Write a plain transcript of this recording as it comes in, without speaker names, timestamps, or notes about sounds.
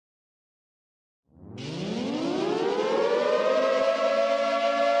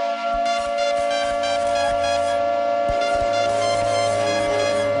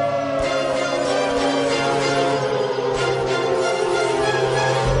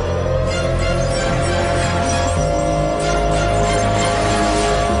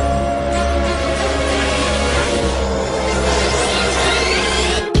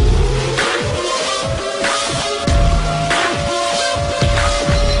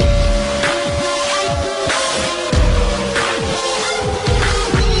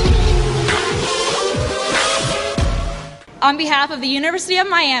On behalf of the University of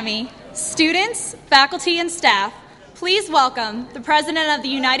Miami, students, faculty, and staff, please welcome the President of the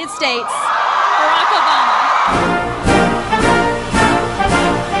United States, Barack Obama.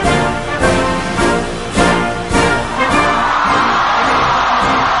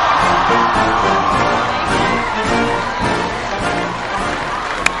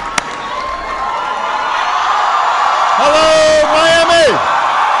 Hello, Miami!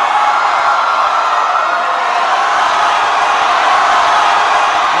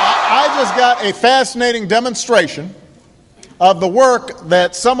 I just got a fascinating demonstration of the work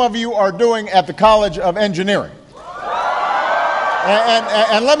that some of you are doing at the College of Engineering.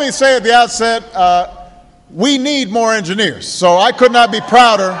 And let me say at the outset, we need more engineers. So I could not be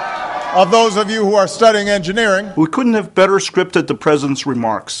prouder of those of you who are studying engineering. We couldn't have better scripted the President's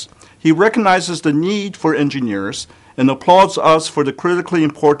remarks. He recognizes the need for engineers and applauds us for the critically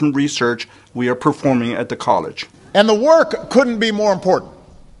important research we are performing at the college. And the work couldn't be more important,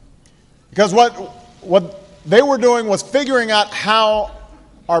 because what they were doing was figuring out how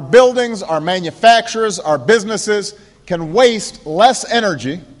our buildings, our manufacturers, our businesses can waste less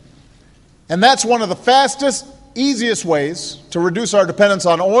energy, and that's one of the fastest, easiest ways to reduce our dependence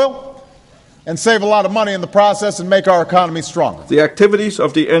on oil and save a lot of money in the process and make our economy stronger. The activities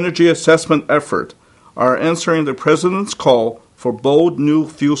of the energy assessment effort are answering the President's call for bold new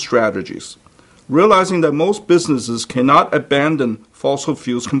fuel strategies, realizing that most businesses cannot abandon fossil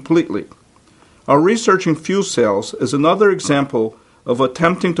fuels completely. Our research in fuel cells is another example of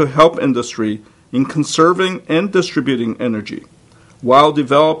attempting to help industry in conserving and distributing energy while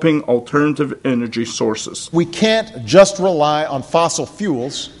developing alternative energy sources. We can't just rely on fossil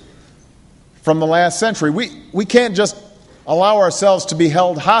fuels from the last century. We can't just allow ourselves to be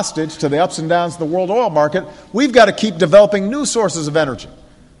held hostage to the ups and downs of the world oil market. We've got to keep developing new sources of energy.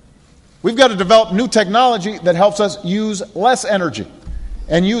 We've got to develop new technology that helps us use less energy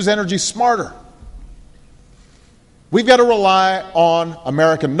and use energy smarter. We've got to rely on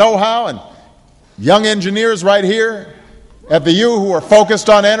American know-how and young engineers right here at the U who are focused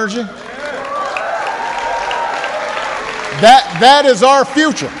on energy. That is our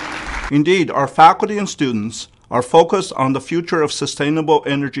future. Indeed, our faculty and students are focused on the future of sustainable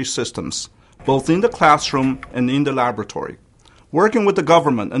energy systems, both in the classroom and in the laboratory. Working with the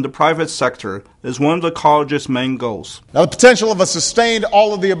government and the private sector is one of the college's main goals. Now, the potential of a sustained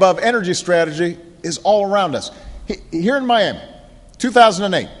all-of-the-above energy strategy is all around us. Here in Miami,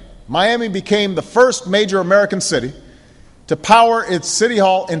 2008, Miami became the first major American city to power its city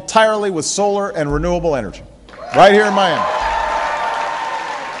hall entirely with solar and renewable energy, right here in Miami.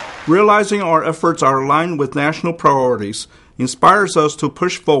 Realizing our efforts are aligned with national priorities inspires us to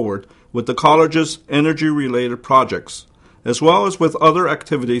push forward with the college's energy-related projects, as well as with other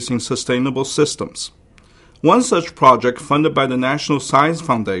activities in sustainable systems. One such project, funded by the National Science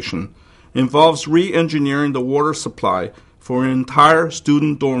Foundation, involves re-engineering the water supply for an entire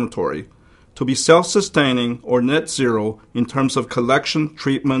student dormitory to be self-sustaining or net zero in terms of collection,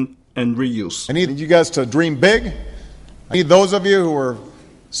 treatment, and reuse. I need you guys to dream big. I need those of you who are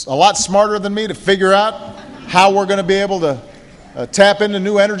a lot smarter than me to figure out how we're going to be able to tap into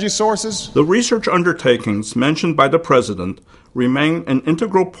new energy sources. The research undertakings mentioned by the President remain an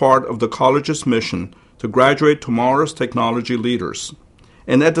integral part of the college's mission to graduate tomorrow's technology leaders,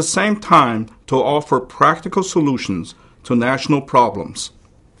 and at the same time to offer practical solutions to national problems.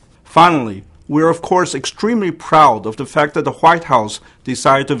 Finally, we are of course extremely proud of the fact that the White House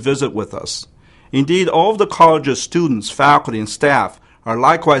decided to visit with us. Indeed, all of the college's students, faculty, and staff are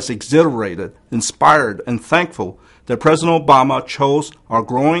likewise exhilarated, inspired, and thankful that President Obama chose our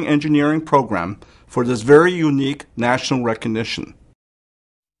growing engineering program for this very unique national recognition.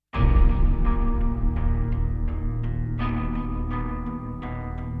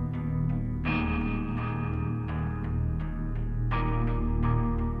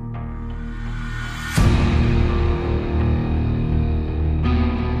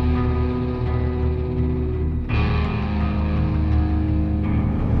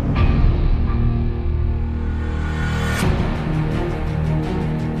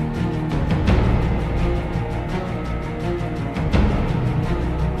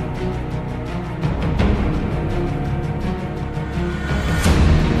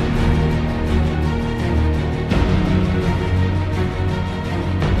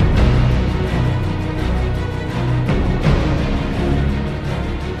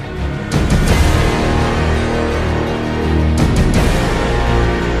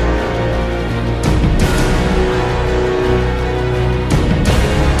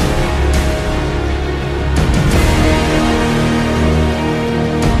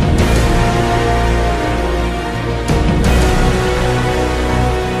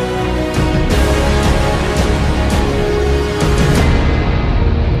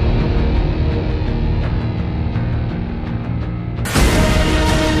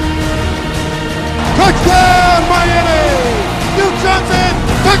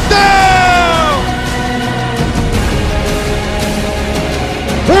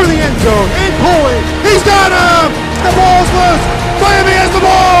 through the end zone, and Coley, he's got him! The ball's loose! Miami has the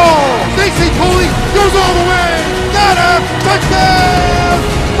ball! Stacey Coley goes all the way! Got him! Touchdown!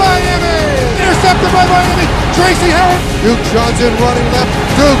 Miami! Intercepted by Miami! Tracy Harris! Duke Johnson running left.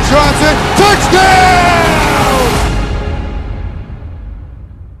 Duke Johnson! Touchdown!